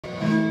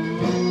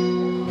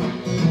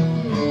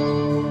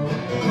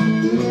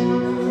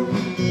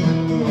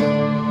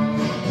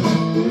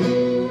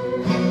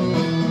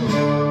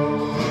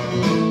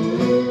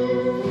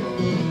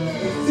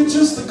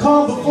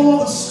calm before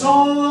the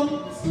storm.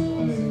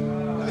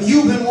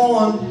 You've been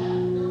warned.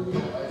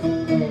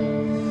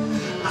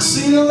 I've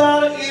seen a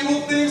lot of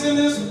evil things in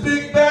this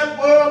big bad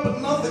world,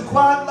 but nothing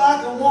quite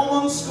like a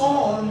woman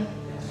scorned.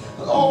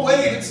 Oh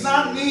wait, it's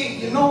not me.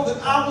 You know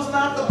that I was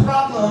not the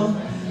problem.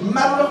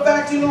 Matter of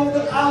fact, you know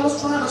that I was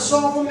trying to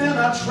solve them, and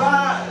I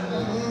tried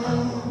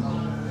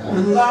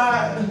and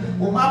lied.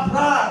 Well, my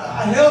pride,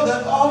 I held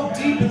that all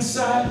deep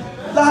inside.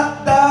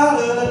 La da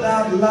da da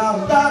da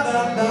da da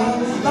da da,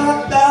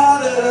 la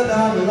da da da da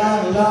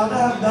da da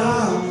da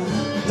da,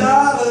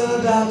 da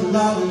da da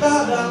da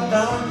da da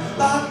da,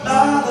 la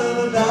da da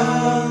da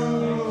da.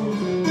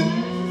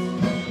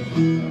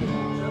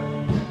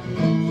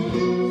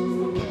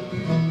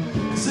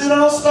 It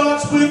all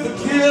starts with a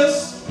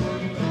kiss,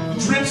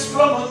 drips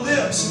from her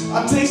lips.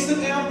 I tasted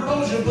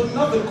ambrosia, but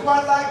nothing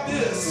quite like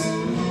this.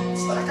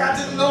 It's like I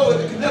didn't know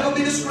it, it could never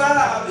be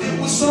described. It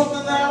was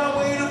something that I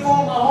waited for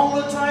my whole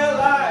entire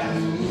life.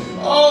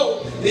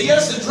 Oh,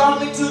 yes, it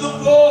dropped me to the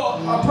floor.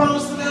 I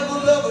promised to never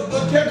love it,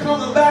 but kept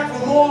coming back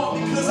for more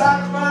because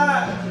I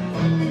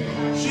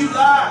cried. She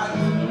lied.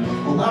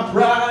 Well, my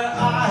pride,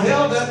 I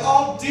held that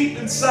all deep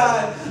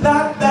inside.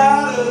 La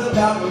da da da da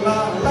da da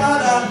da, la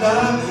da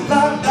da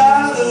da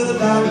da da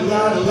da da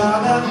da, da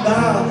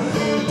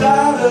da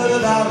da da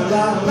da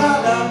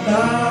da da da,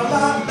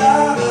 la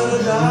da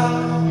da da.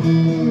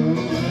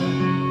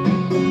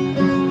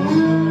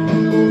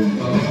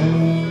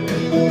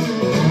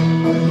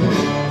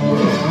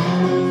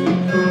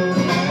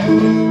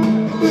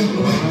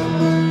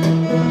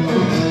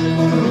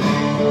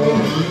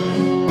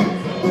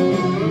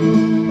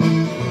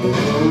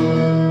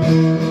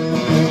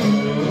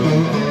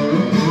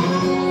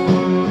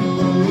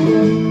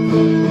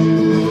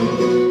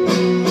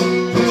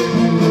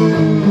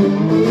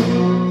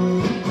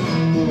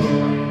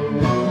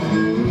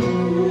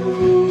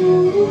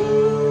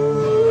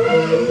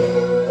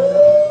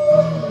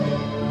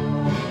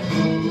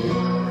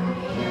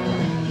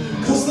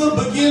 The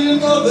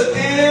beginning of the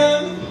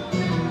end,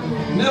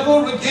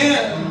 never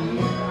again.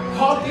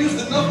 Heart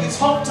used enough, it's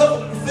hard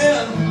tough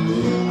within.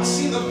 I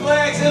see the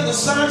flags and the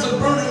signs are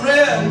burning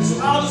red, so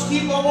I'll just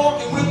keep on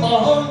walking with my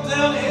heart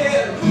down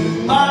ahead.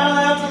 Mile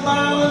after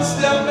mile and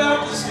step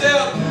after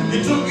step,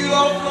 you took it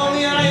all from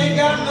me, I ain't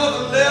got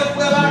nothing left.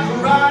 Well, I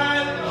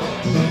cried,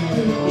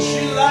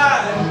 she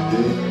lied.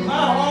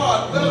 My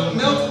heart, well, it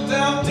melted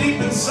down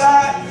deep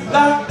inside.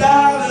 La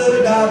da da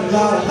da da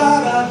da da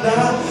da,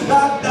 la da da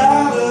da da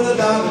da da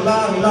da,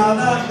 la da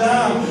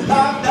da da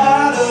da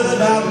da da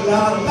da,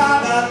 la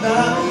da da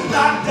da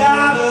da da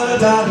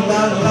da da,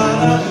 la da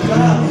da da da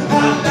da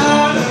da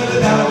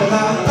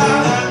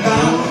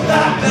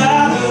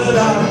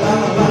da,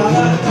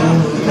 la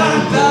da da da da da da da,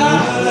 la da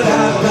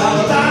da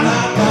da da da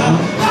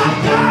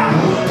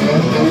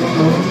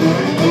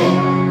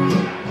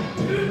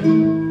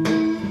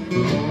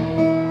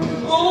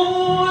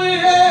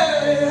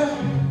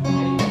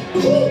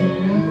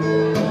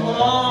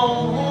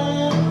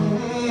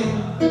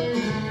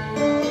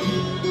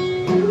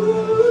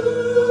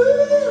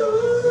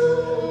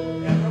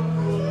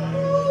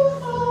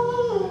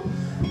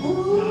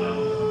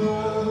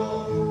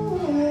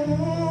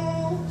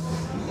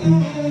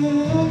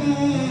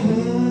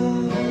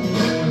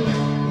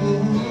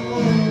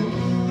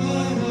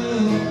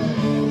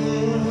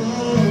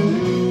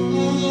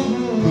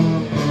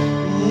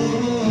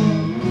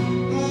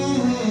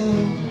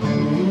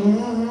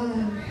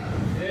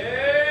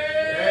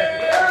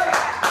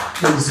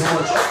Thank you so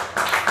much.